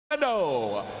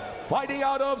No. Fighting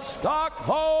out of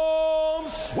Stockholm,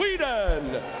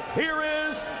 Sweden, here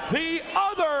is the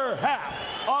other half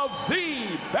of the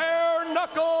bare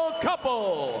knuckle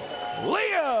couple,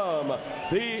 Liam,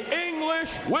 the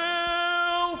English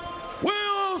Wilf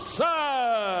Wilson,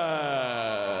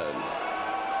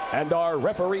 and our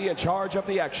referee in charge of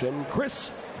the action,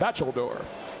 Chris Batcheldor.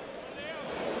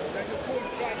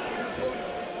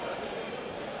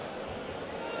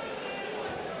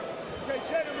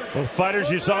 Both fighters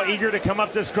you saw eager to come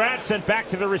up to scratch, sent back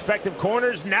to their respective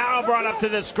corners, now brought up to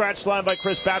the scratch line by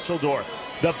Chris Batcheldor.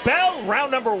 The bell,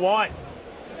 round number one.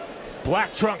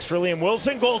 Black trunks for Liam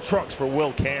Wilson, gold trunks for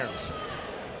Will Cairns.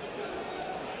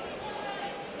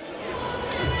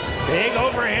 Big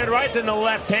overhand right, then the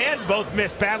left hand. Both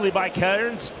missed badly by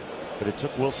Cairns, but it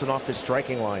took Wilson off his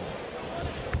striking line.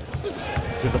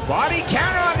 To the body,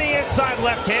 counter on the inside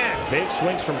left hand. Big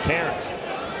swings from Cairns.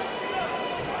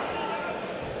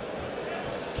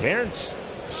 Cairns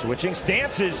switching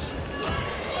stances.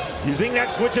 Using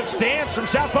that switch of stance from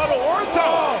southpaw to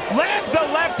ortho. Lands the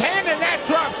left hand, and that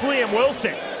drops Liam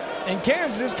Wilson. And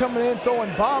Cairns is just coming in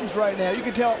throwing bombs right now. You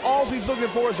can tell all he's looking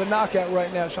for is a knockout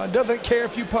right now. Sean doesn't care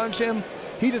if you punch him.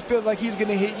 He just feels like he's going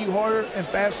to hit you harder and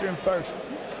faster and first.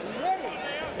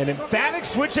 An emphatic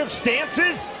switch of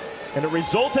stances, and it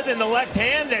resulted in the left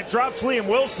hand that drops Liam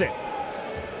Wilson.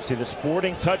 See, the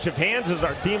sporting touch of hands as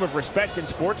our theme of respect and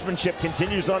sportsmanship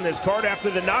continues on this card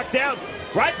after the knockdown.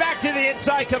 Right back to the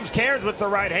inside comes Cairns with the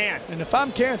right hand. And if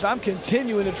I'm Cairns, I'm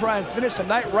continuing to try and finish the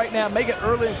night right now, make it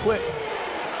early and quick.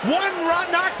 One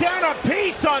run knockdown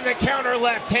apiece on the counter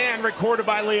left hand recorded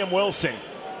by Liam Wilson.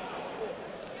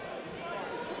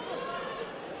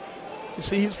 You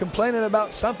see, he's complaining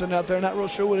about something out there, not real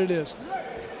sure what it is.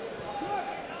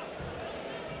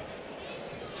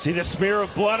 See the smear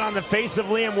of blood on the face of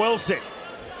Liam Wilson.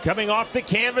 Coming off the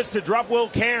canvas to drop Will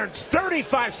Cairns.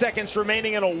 35 seconds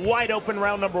remaining in a wide open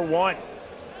round number one.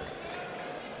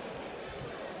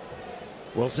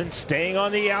 Wilson staying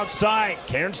on the outside.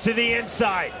 Cairns to the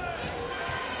inside.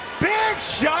 Big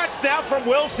shots now from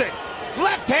Wilson.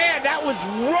 Left hand, that was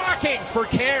rocking for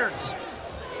Cairns.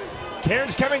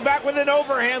 Cairns coming back with an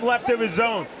overhand left of his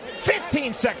own.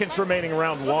 15 seconds remaining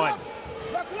round one.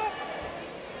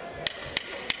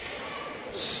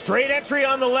 Straight entry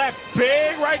on the left,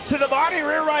 big rights to the body,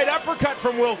 rear right uppercut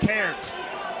from Will Cairns.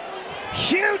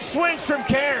 Huge swings from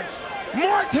Cairns,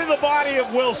 more to the body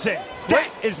of Wilson.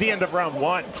 That is the end of round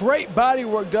one. Great body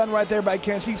work done right there by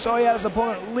Cairns. He saw he had his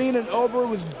opponent leaning over,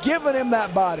 was giving him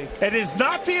that body. It is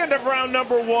not the end of round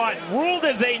number one. Ruled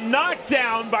as a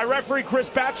knockdown by referee Chris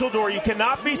Batcheldor. You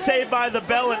cannot be saved by the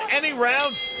bell in any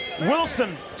round.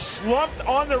 Wilson slumped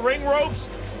on the ring ropes,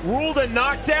 ruled a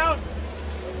knockdown.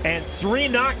 And 3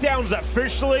 knockdowns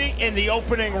officially in the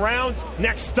opening round.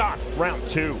 Next stop, round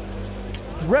two.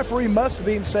 The referee must have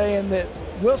been saying that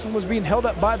Wilson was being held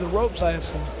up by the ropes, I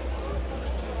assume.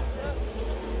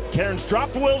 Cairns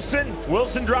dropped Wilson,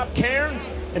 Wilson dropped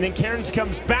Cairns, and then Cairns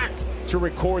comes back to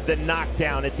record the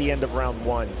knockdown at the end of round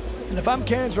one. And if I'm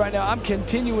Cairns right now, I'm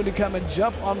continuing to come and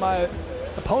jump on my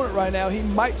opponent right now. He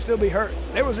might still be hurt.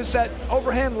 There was just that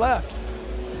overhand left.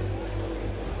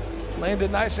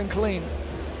 Landed nice and clean.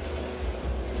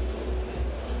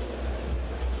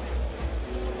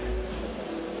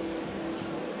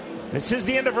 This is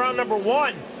the end of round number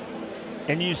one.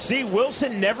 And you see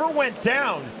Wilson never went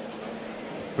down.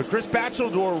 But Chris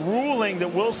Batcheldor ruling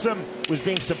that Wilson was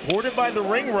being supported by the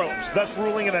ring ropes, thus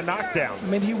ruling it a knockdown. I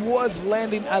mean, he was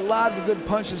landing a lot of good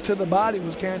punches to the body,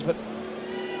 was Cairns, but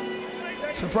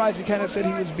surprised he kind of said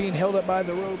he was being held up by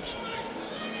the ropes.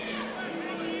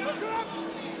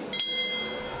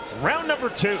 Round number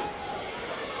two.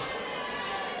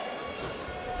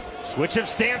 Switch of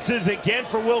stances again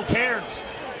for Will Cairns.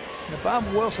 If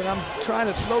I'm Wilson, I'm trying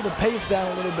to slow the pace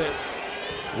down a little bit.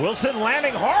 Wilson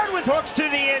landing hard with hooks to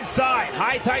the inside.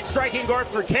 High, tight striking guard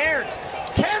for Cairns.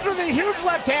 Cairns with a huge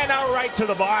left hand outright to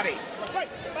the body.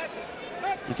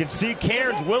 You can see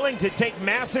Cairns willing to take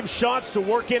massive shots to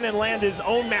work in and land his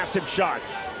own massive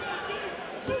shots.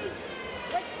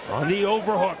 On the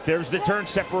overhook, there's the turn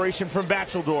separation from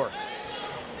Batcheldor.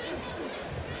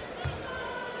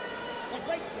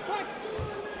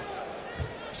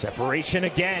 Separation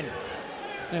again.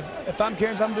 If I'm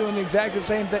Cairns, I'm doing exactly the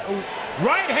same thing. Ooh.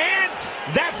 Right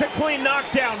hand, that's a clean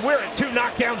knockdown. We're at 2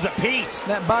 knockdowns apiece.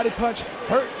 That body punch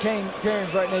hurt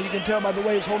Cairns right now. You can tell by the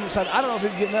way he's holding his side. I don't know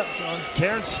if he's getting up, Sean.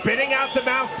 Cairns spitting out the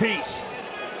mouthpiece.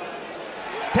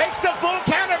 Takes the full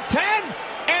count of 10,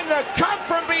 and the come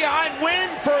from behind win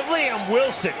for Liam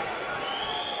Wilson.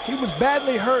 He was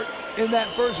badly hurt in that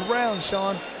first round,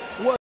 Sean.